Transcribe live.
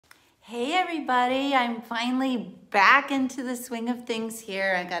Hey everybody, I'm finally back into the swing of things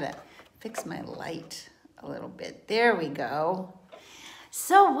here. I gotta fix my light a little bit. There we go.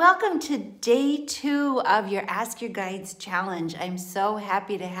 So welcome to day 2 of your Ask Your Guides challenge. I'm so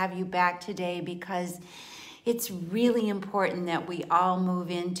happy to have you back today because it's really important that we all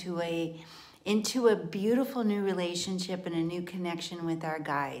move into a beautiful new relationship and a new connection with our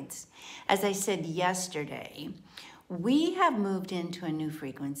guides. As I said yesterday, we have moved into a new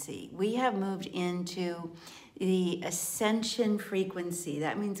frequency. We have moved into the ascension frequency.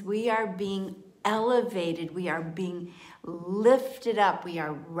 That means we are being elevated. We are being lifted up. We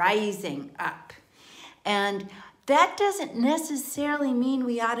are rising up. And that doesn't necessarily mean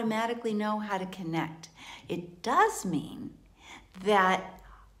we automatically know how to connect. It does mean that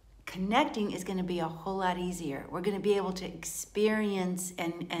connecting is going to be a whole lot easier. We're going to be able to experience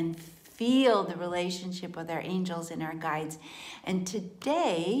and feel the relationship with our angels and our guides. And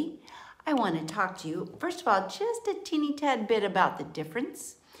today, I want to talk to you, first of all, just a teeny tad bit about the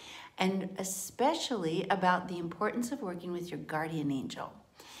difference, and especially about the importance of working with your guardian angel.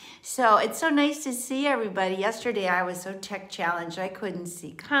 So it's so nice to see everybody. Yesterday I was so tech challenged. I couldn't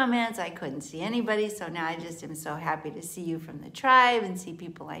see comments. I couldn't see anybody. So now I just am so happy to see you from the tribe and see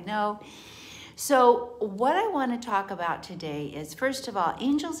people I know. So what I want to talk about today is, first of all,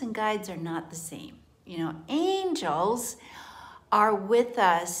 angels and guides are not the same. You know, angels are with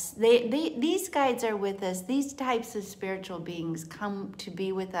us. These guides are with us. These types of spiritual beings come to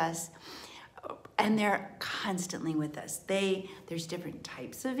be with us. And they're constantly with us. There's different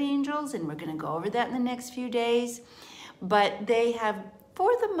types of angels, and we're going to go over that in the next few days. But they have,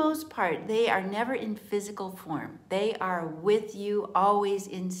 for the most part, they are never in physical form. They are with you always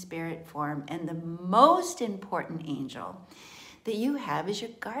in spirit form. And the most important angel that you have is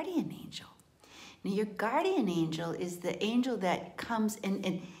your guardian angel. Now, your guardian angel is the angel that comes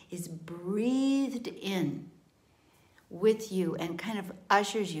and is breathed in with you and kind of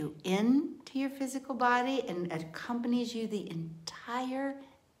ushers you into your physical body and accompanies you the entire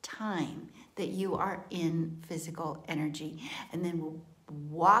time that you are in physical energy, and then will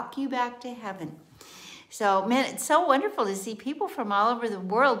walk you back to heaven. So, man, it's so wonderful to see people from all over the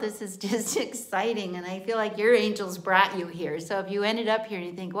world. This is just exciting, and I feel like your angels brought you here. So if you ended up here and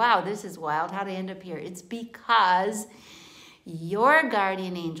you think, wow, this is wild, how did I end up here? It's because your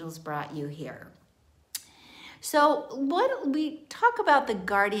guardian angels brought you here. So what we talk about the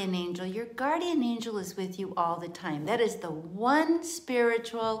guardian angel, your guardian angel is with you all the time. That is the one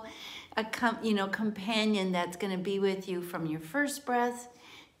spiritual, companion that's going to be with you from your first breath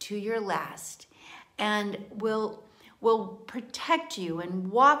to your last, and will protect you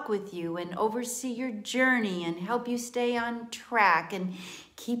and walk with you and oversee your journey and help you stay on track and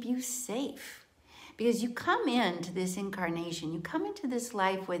keep you safe. Because you come into this incarnation, you come into this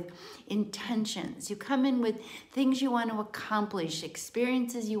life with intentions. You come in with things you want to accomplish,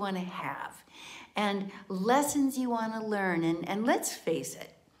 experiences you want to have, and lessons you want to learn. And let's face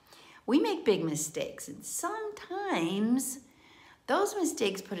it, we make big mistakes. And sometimes those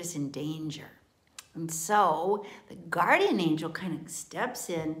mistakes put us in danger. And so the guardian angel kind of steps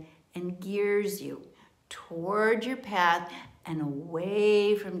in and gears you toward your path and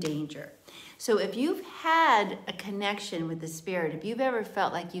away from danger. So if you've had a connection with the spirit, if you've ever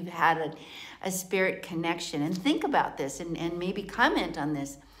felt like you've had a spirit connection, and think about this and maybe comment on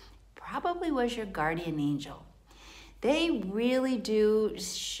this, probably was your guardian angel. They really do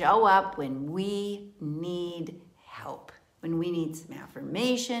show up when we need help, when we need some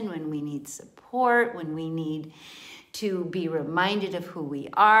affirmation, when we need support, when we need to be reminded of who we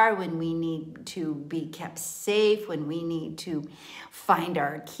are, when we need to be kept safe, when we need to find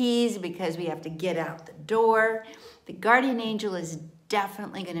our keys because we have to get out the door. The guardian angel is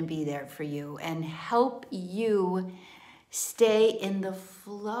definitely going to be there for you and help you stay in the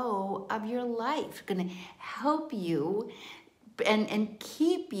flow of your life. Going to help you and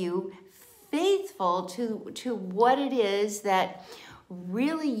keep you faithful to what it is that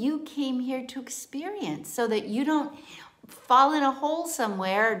really you came here to experience, so that you don't fall in a hole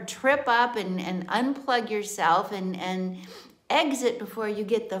somewhere, trip up and unplug yourself and exit before you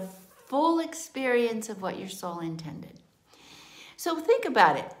get the full experience of what your soul intended. So think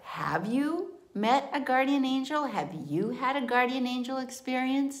about it. Have you met a guardian angel? Have you had a guardian angel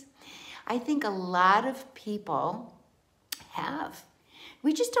experience? I think a lot of people have.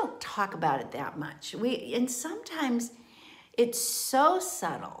 We just don't talk about it that much. And sometimes it's so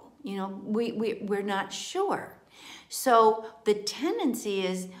subtle, we're not sure. So the tendency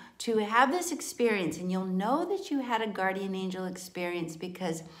is to have this experience, and you'll know that you had a guardian angel experience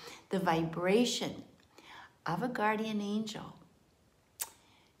because the vibration of a guardian angel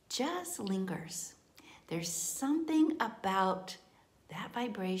just lingers. There's something about that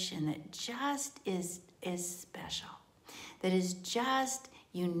vibration that just is special, that is just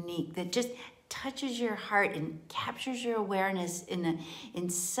unique, that just touches your heart and captures your awareness in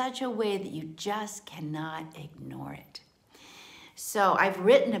such a way that you just cannot ignore it. So I've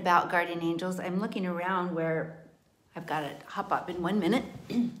written about guardian angels. I'm looking around where I've got to hop up in 1 minute.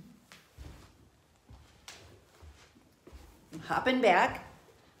 I'm hopping back.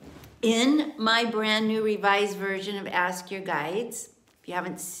 In my brand new revised version of Ask Your Guides, if you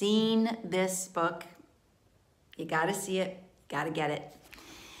haven't seen this book, you got to see it, got to get it.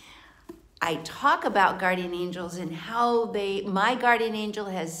 I talk about guardian angels and how my guardian angel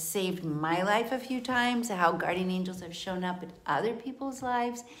has saved my life a few times, how guardian angels have shown up in other people's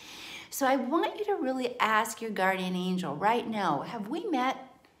lives. So I want you to really ask your guardian angel right now, have we met?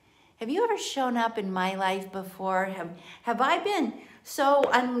 Have you ever shown up in my life before? Have I been so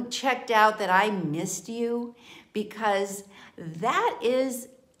unchecked out that I missed you? Because that is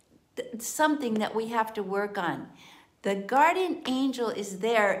something that we have to work on. The guardian angel is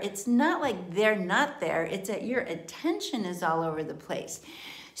there. It's not like they're not there. It's that your attention is all over the place.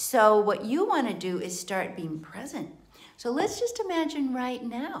 So what you want to do is start being present. So let's just imagine right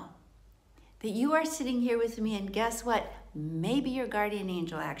now that you are sitting here with me, and guess what? Maybe your guardian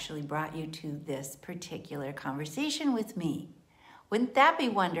angel actually brought you to this particular conversation with me. Wouldn't that be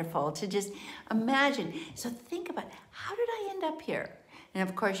wonderful to just imagine? So think about, how did I end up here? And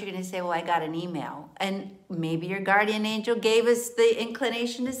of course, you're going to say, well, I got an email. And maybe your guardian angel gave us the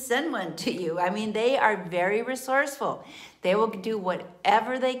inclination to send one to you. I mean, they are very resourceful. They will do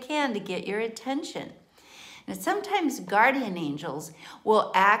whatever they can to get your attention. And sometimes guardian angels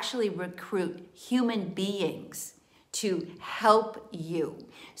will actually recruit human beings to help you.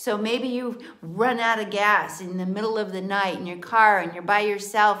 So maybe you've run out of gas in the middle of the night in your car and you're by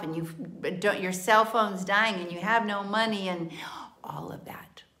yourself and your cell phone's dying and you have no money and all of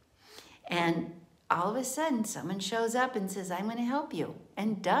that. And all of a sudden someone shows up and says, I'm going to help you,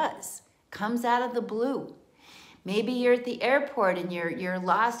 and does. Comes out of the blue. Maybe you're at the airport and you're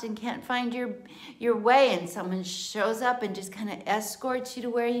lost and can't find your way, and someone shows up and just kind of escorts you to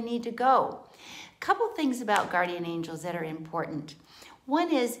where you need to go. A couple things about guardian angels that are important.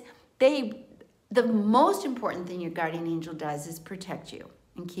 One is the most important thing your guardian angel does is protect you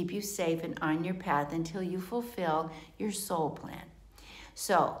and keep you safe and on your path until you fulfill your soul plan.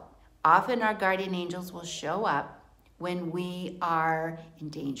 So often our guardian angels will show up when we are in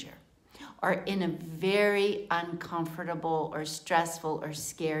danger or in a very uncomfortable or stressful or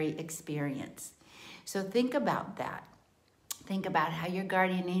scary experience. So think about that. Think about how your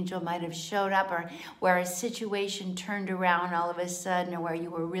guardian angel might have showed up, or where a situation turned around all of a sudden, or where you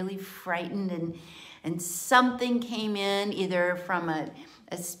were really frightened and something came in either from a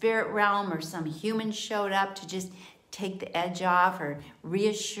spirit realm or some human showed up to just take the edge off or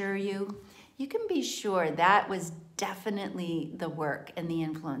reassure you. You can be sure that was definitely the work and the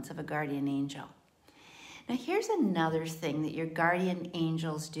influence of a guardian angel. Now here's another thing that your guardian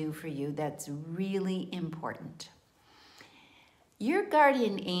angels do for you that's really important. Your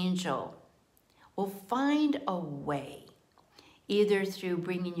guardian angel will find a way, either through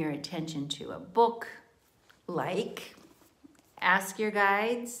bringing your attention to a book like Ask Your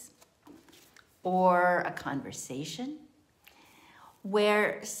Guides, or a conversation,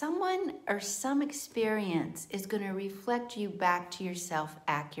 where someone or some experience is going to reflect you back to yourself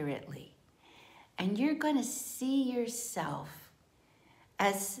accurately. And you're going to see yourself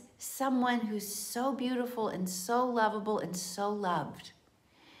as someone who's so beautiful and so lovable and so loved.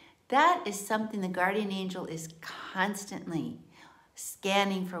 That is something the guardian angel is constantly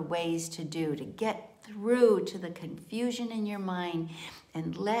scanning for ways to do, to get through to the confusion in your mind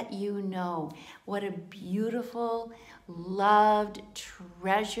and let you know what a beautiful, loved,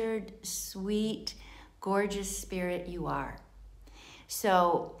 treasured, sweet, gorgeous spirit you are.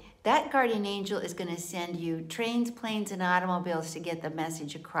 So that guardian angel is going to send you trains, planes, and automobiles to get the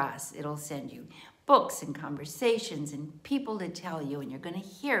message across. It'll send you books and conversations and people to tell you, and you're going to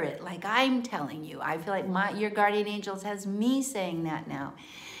hear it like I'm telling you. I feel like your guardian angels has me saying that now.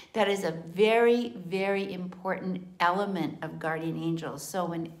 That is a very, very important element of guardian angels. So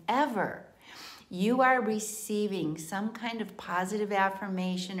whenever you are receiving some kind of positive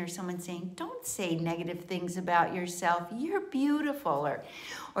affirmation or someone saying, don't say negative things about yourself, you're beautiful,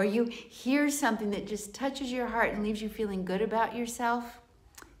 or you hear something that just touches your heart and leaves you feeling good about yourself,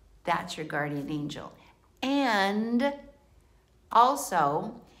 that's your guardian angel. And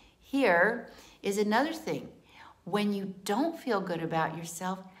also, here is another thing. When you don't feel good about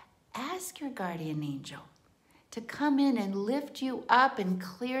yourself, ask your guardian angel to come in and lift you up and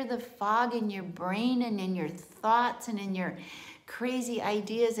clear the fog in your brain and in your thoughts and in your crazy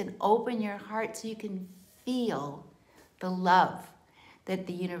ideas, and open your heart so you can feel the love that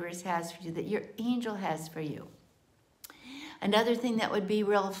the universe has for you, that your angel has for you. Another thing that would be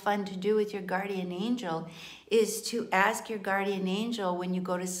real fun to do with your guardian angel is to ask your guardian angel when you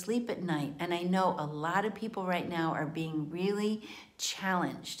go to sleep at night. And I know a lot of people right now are being really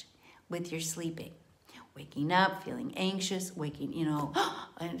challenged with your sleeping. Waking up, feeling anxious, waking,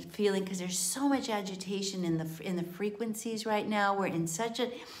 and feeling, because there's so much agitation in the frequencies right now. We're in such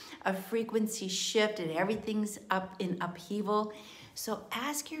a frequency shift and everything's up in upheaval. So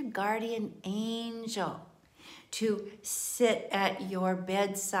ask your guardian angel to sit at your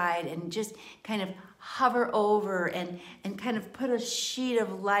bedside and just kind of hover over and kind of put a sheet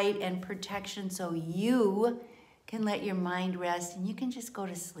of light and protection so you can let your mind rest and you can just go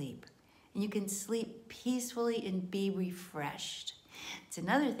to sleep. And you can sleep peacefully and be refreshed. It's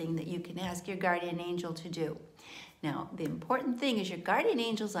another thing that you can ask your guardian angel to do. Now, the important thing is your guardian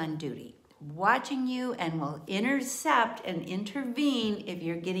angel's on duty, watching you, and will intercept and intervene if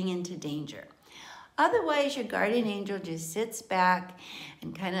you're getting into danger. Otherwise, your guardian angel just sits back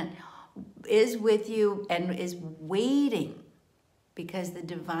and kind of is with you and is waiting, because the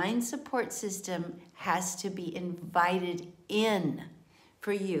divine support system has to be invited in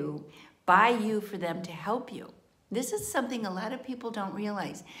for you, by you, for them to help you. This is something a lot of people don't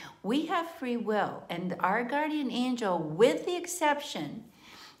realize. We have free will, and our guardian angel, with the exception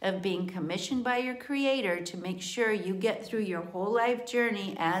of being commissioned by your creator to make sure you get through your whole life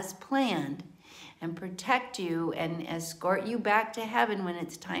journey as planned and protect you and escort you back to heaven when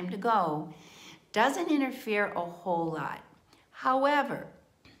it's time to go, doesn't interfere a whole lot. However,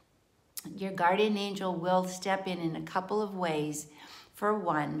 your guardian angel will step in a couple of ways. For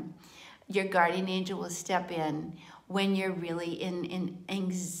one, your guardian angel will step in when you're really in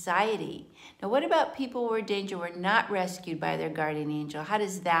anxiety. Now, what about people who are in danger, who are not rescued by their guardian angel? How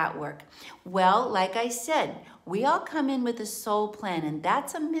does that work? Well, like I said, we all come in with a soul plan, and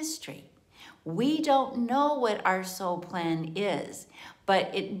that's a mystery. We don't know what our soul plan is,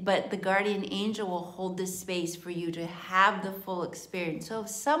 but the guardian angel will hold the space for you to have the full experience. So if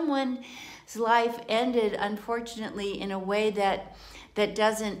someone's life ended, unfortunately, in a way that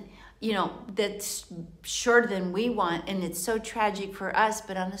doesn't, that's shorter than we want, and it's so tragic for us,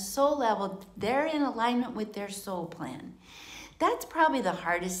 but on a soul level, they're in alignment with their soul plan. That's probably the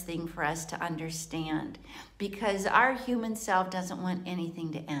hardest thing for us to understand, because our human self doesn't want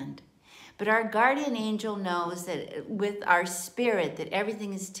anything to end. But our guardian angel knows that with our spirit that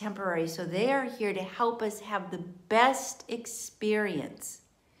everything is temporary, so they are here to help us have the best experience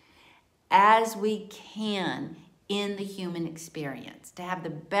as we can in the human experience, to have the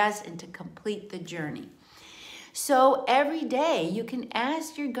best and to complete the journey. So every day you can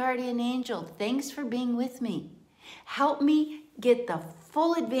ask your guardian angel, thanks for being with me. Help me get the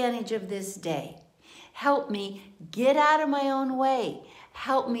full advantage of this day. Help me get out of my own way.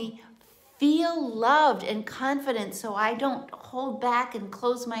 Help me feel loved and confident so I don't hold back and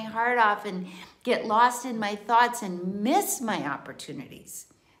close my heart off and get lost in my thoughts and miss my opportunities.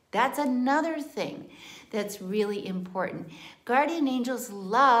 That's another thing that's really important. Guardian angels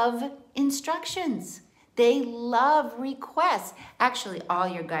love instructions. They love requests. Actually, all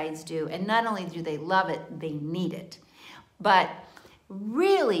your guides do. And not only do they love it, they need it. But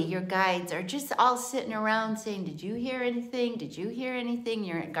really, your guides are just all sitting around saying, did you hear anything? Did you hear anything?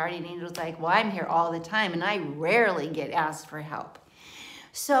 Your guardian angel's like, well, I'm here all the time, and I rarely get asked for help.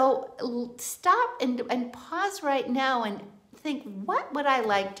 So stop and pause right now and think, what would I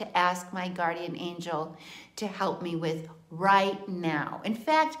like to ask my guardian angel to help me with right now? In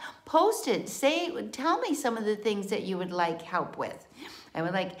fact, post it. Tell me some of the things that you would like help with. I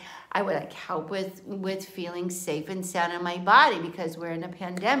would like help with feeling safe and sound in my body, because we're in a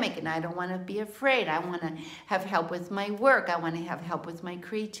pandemic and I don't want to be afraid. I want to have help with my work. I want to have help with my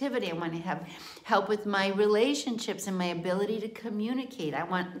creativity. I want to have help with my relationships and my ability to communicate. I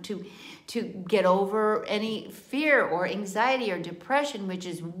want to get over any fear or anxiety or depression, which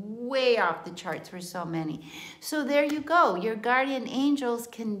is way off the charts for so many. So there you go. Your guardian angels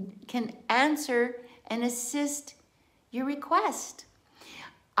can answer and assist your request.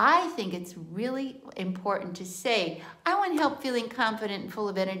 I think it's really important to say, I want help feeling confident and full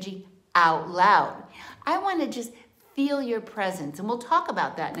of energy out loud. I want to just feel your presence. And we'll talk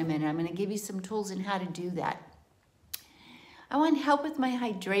about that in a minute. I'm going to give you some tools on how to do that. I want help with my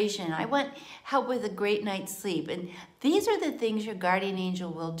hydration. I want help with a great night's sleep. And these are the things your guardian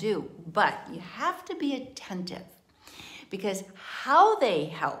angel will do. But you have to be attentive, because how they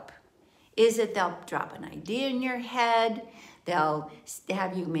help is that they'll drop an idea in your head. They'll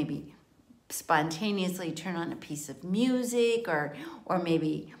have you maybe spontaneously turn on a piece of music, or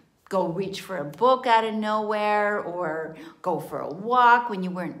maybe go reach for a book out of nowhere, or go for a walk when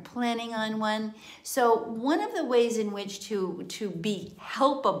you weren't planning on one. So one of the ways in which to be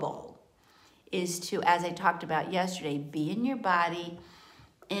helpable is to, as I talked about yesterday, be in your body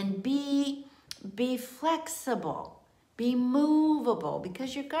and be flexible, be movable,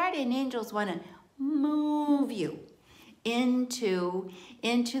 because your guardian angels want to move you into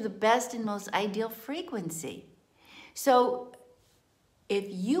the best and most ideal frequency. So if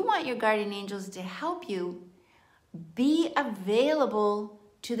you want your guardian angels to help you, be available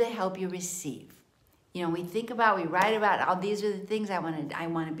to the help you receive. You know, we write about, oh, these are the things I want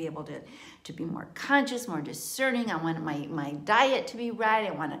to be able to be more conscious, more discerning. I want my diet to be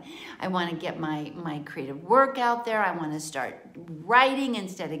right. I want to get my creative work out there. I want to start writing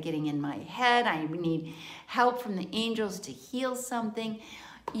instead of getting in my head. I need help from the angels to heal something.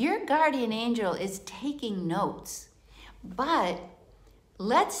 Your guardian angel is taking notes, but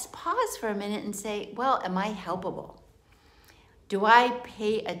let's pause for a minute and say, well, am I helpable? Do I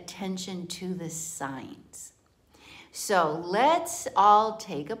pay attention to the signs? So let's all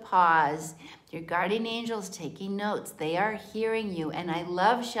take a pause. Your guardian angel's taking notes. They are hearing you. And I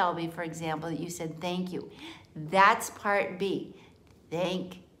love, Shelby, for example, that you said thank you. That's part B.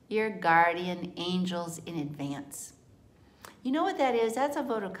 Thank your guardian angels in advance. You know what that is? That's a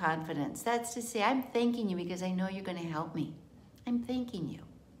vote of confidence. That's to say, I'm thanking you because I know you're going to help me. I'm thanking you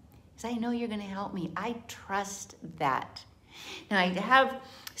because I know you're going to help me. I trust that. Now, I have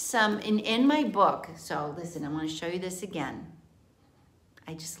some in my book. So listen, I want to show you this again.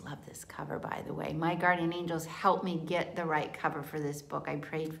 I just love this cover, by the way. My guardian angels helped me get the right cover for this book. I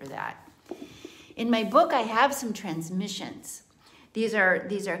prayed for that. In my book, I have some transmissions. These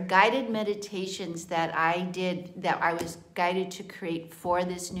are guided meditations that I did, that I was guided to create for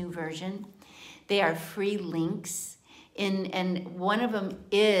this new version. They are free links, and one of them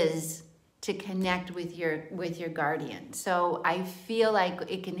is to connect with your guardian. So I feel like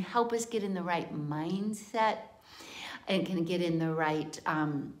it can help us get in the right mindset and can get in the right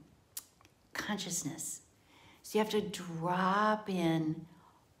consciousness. So you have to drop in,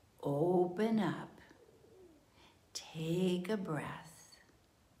 open up, take a breath.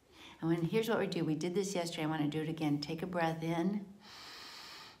 And here's what we do. We did this yesterday. I want to do it again. Take a breath in.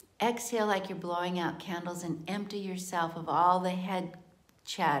 Exhale like you're blowing out candles and empty yourself of all the head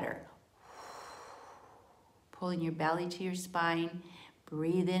chatter. Pulling your belly to your spine.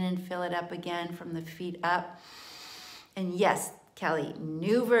 Breathe in and fill it up again from the feet up. And yes, Kelly,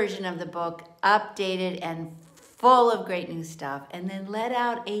 new version of the book, updated and full of great new stuff. And then let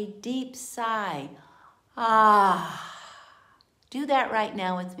out a deep sigh. Ah. Do that right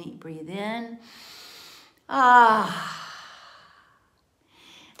now with me. Breathe in. Ah.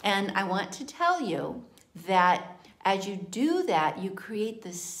 And I want to tell you that as you do that, you create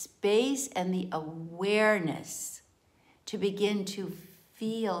the space and the awareness to begin to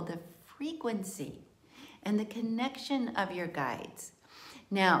feel the frequency and the connection of your guides.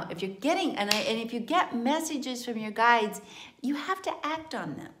 Now, if you're getting, and if you get messages from your guides, you have to act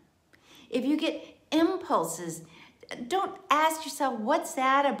on them. If you get impulses, don't ask yourself, what's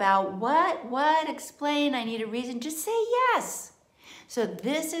that about? What? Explain, I need a reason. Just say yes. So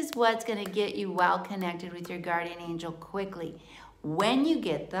this is what's going to get you well connected with your guardian angel quickly. When you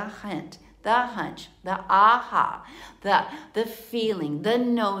get the hint, the hunch, the aha, the feeling, the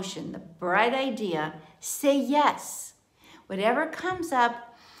notion, the bright idea, say yes. Whatever comes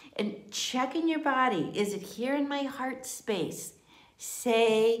up, and check in your body. Is it here in my heart space?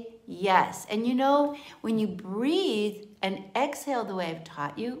 Say yes. And you know, when you breathe and exhale the way I've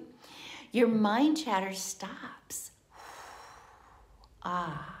taught you, your mind chatter stops.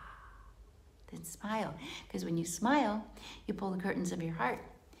 Ah, then smile. Because when you smile, you pull the curtains of your heart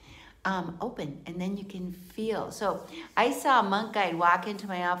open, and then you can feel. So I saw a monk guide walk into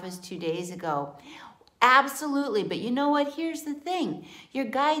my office 2 days ago. Absolutely, but you know what? Here's the thing. Your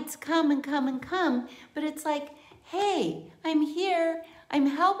guides come and come and come, but it's like, hey, I'm here, I'm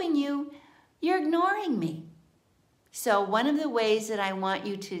helping you, you're ignoring me. So one of the ways that I want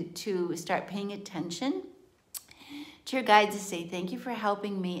you to start paying attention to your guides is say, thank you for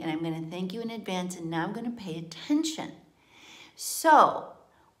helping me, and I'm going to thank you in advance, and now I'm going to pay attention. So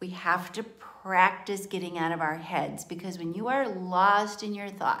we have to practice getting out of our heads, because when you are lost in your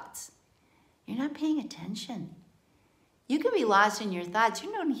thoughts, you're not paying attention. You can be lost in your thoughts.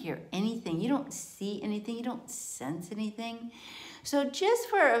 You don't hear anything. You don't see anything. You don't sense anything. So just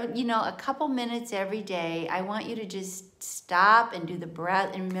for, you know, a couple minutes every day, I want you to just stop and do the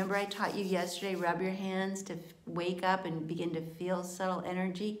breath. And remember I taught you yesterday, rub your hands to wake up and begin to feel subtle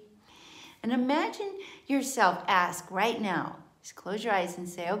energy. And imagine yourself, ask right now, just close your eyes and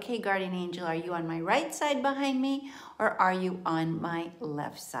say, okay, guardian angel, are you on my right side behind me, or are you on my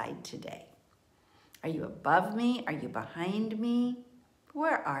left side today? Are you above me? Are you behind me?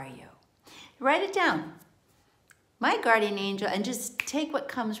 Where are you? Write it down. My guardian angel, and just take what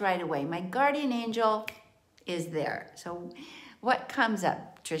comes right away. My guardian angel is there. So what comes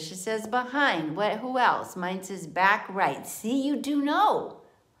up? Trisha says behind. Who else? Mine says back right. See, you do know.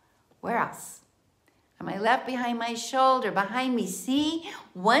 Where else? On my left, behind my shoulder, behind me. See,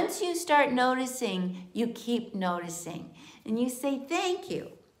 once you start noticing, you keep noticing. And you say, thank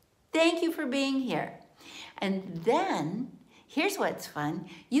you. Thank you for being here. And then, here's what's fun.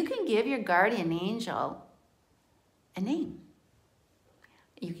 You can give your guardian angel a name.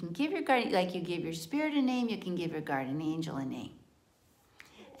 You can give your guardian, like you give your spirit a name, you can give your guardian angel a name.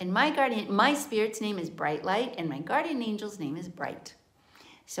 And my spirit's name is Bright Light, and my guardian angel's name is Bright.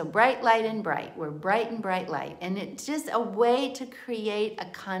 So bright light and bright. We're bright and bright light. And it's just a way to create a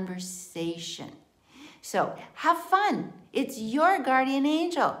conversation. So have fun. It's your guardian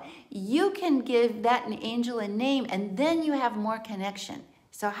angel. You can give that angel a name, and then you have more connection.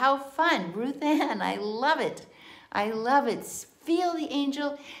 So how fun. Ruth Ann, I love it. I love it. Feel the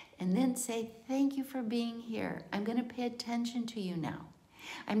angel and then say, thank you for being here. I'm going to pay attention to you now.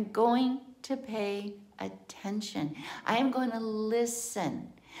 I'm going to pay attention. I am going to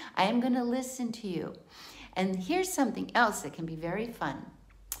listen. I am going to listen to you. And here's something else that can be very fun.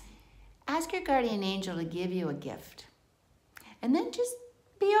 Ask your guardian angel to give you a gift. And then just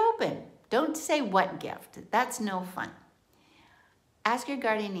be open. Don't say what gift. That's no fun. Ask your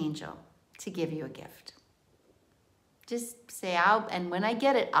guardian angel to give you a gift. Just say, and when I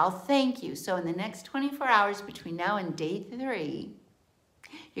get it, I'll thank you. So in the next 24 hours between now and day 3,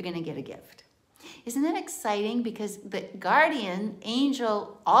 you're going to get a gift. Isn't that exciting? Because the guardian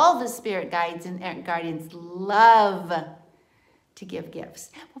angel, all the spirit guides and guardians love to give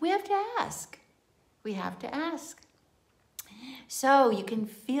gifts. But we have to ask. We have to ask. So you can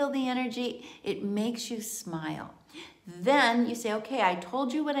feel the energy. It makes you smile. Then you say, okay, I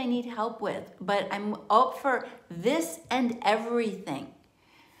told you what I need help with, but I'm up for this and everything.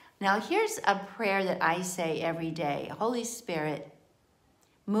 Now here's a prayer that I say every day. Holy Spirit,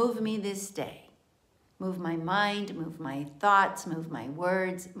 move me this day. Move my mind, move my thoughts, move my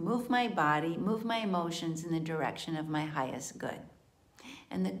words, move my body, move my emotions in the direction of my highest good.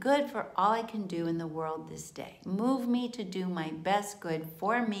 And the good for all I can do in the world this day. Move me to do my best good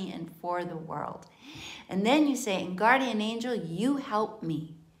for me and for the world. And then you say, and guardian angel, you help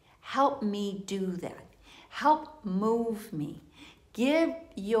me. Help me do that. Help move me. Give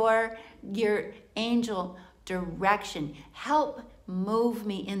your angel direction. Help move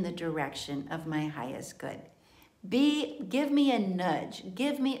me in the direction of my highest good. Give me a nudge.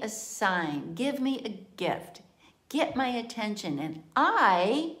 Give me a sign. Give me a gift. Get my attention, and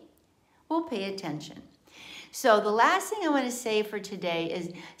I will pay attention. So the last thing I want to say for today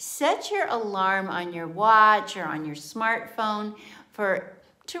is set your alarm on your watch or on your smartphone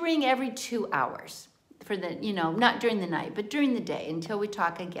to ring every 2 hours for the, not during the night, but during the day until we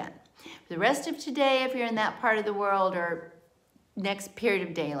talk again. For the rest of today, if you're in that part of the world, or next period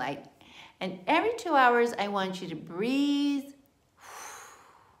of daylight. And every 2 hours, I want you to breathe,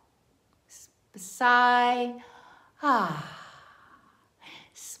 sigh,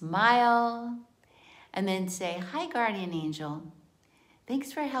 smile, and then say, hi, guardian angel.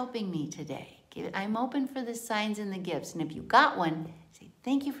 Thanks for helping me today. I'm open for the signs and the gifts. And if you got one, say,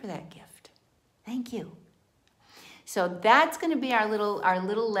 thank you for that gift. Thank you. So that's going to be our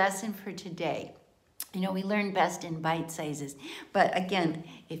little lesson for today. We learn best in bite sizes. But again,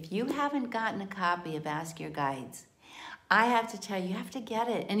 if you haven't gotten a copy of Ask Your Guides, I have to tell you, you have to get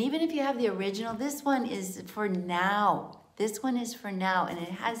it. And even if you have the original, this one is for now. This one is for now. And it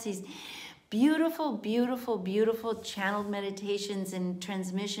has these beautiful, beautiful, beautiful channeled meditations and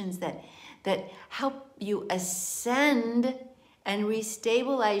transmissions that help you ascend and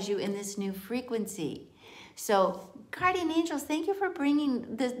restabilize you in this new frequency. So, guardian angels, thank you for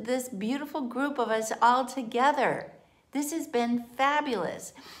bringing this beautiful group of us all together. This has been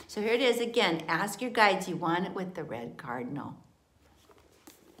fabulous. So here it is again. Ask your guides. You want it with the red cardinal.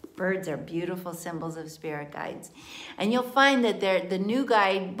 Birds are beautiful symbols of spirit guides. And you'll find that the new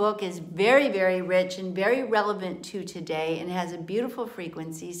guide book is very, very rich and very relevant to today, and has a beautiful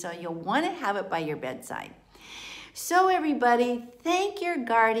frequency, so you'll want to have it by your bedside. So everybody, thank your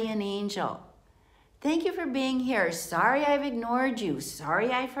guardian angel. Thank you for being here. Sorry I've ignored you.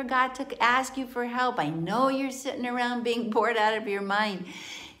 Sorry I forgot to ask you for help. I know you're sitting around being bored out of your mind.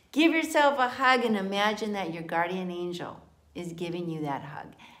 Give yourself a hug and imagine that your guardian angel is giving you that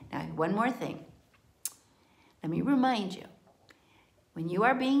hug. Now, one more thing. Let me remind you, when you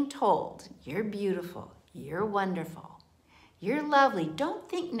are being told you're beautiful, you're wonderful, you're lovely, don't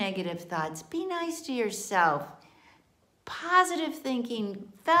think negative thoughts. Be nice to yourself. Positive thinking,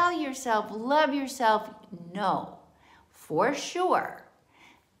 value yourself, love yourself. No, for sure,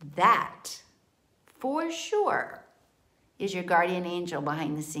 that, for sure, is your guardian angel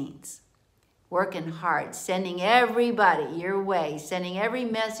behind the scenes. Working hard, sending everybody your way, sending every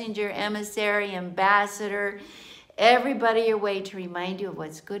messenger, emissary, ambassador, everybody your way to remind you of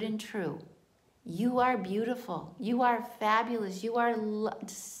what's good and true. You are beautiful. You are fabulous. You are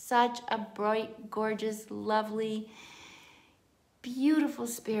such a bright, gorgeous, lovely, beautiful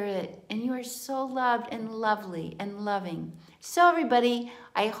spirit, and you are so loved and lovely and loving. So everybody,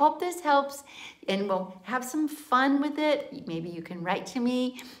 I hope this helps, and we'll have some fun with it. Maybe you can write to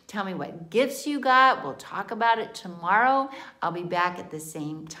me, tell me what gifts you got. We'll talk about it tomorrow. I'll be back at the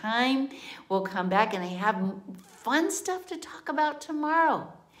same time. We'll come back, and I have fun stuff to talk about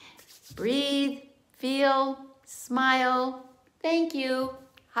tomorrow. Breathe, feel, smile. Thank you.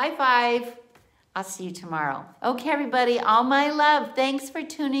 High five. I'll see you tomorrow. Okay, everybody, all my love. Thanks for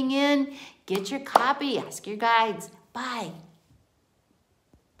tuning in. Get your copy. Ask your guides. Bye.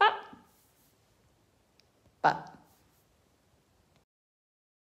 Bye. Bye.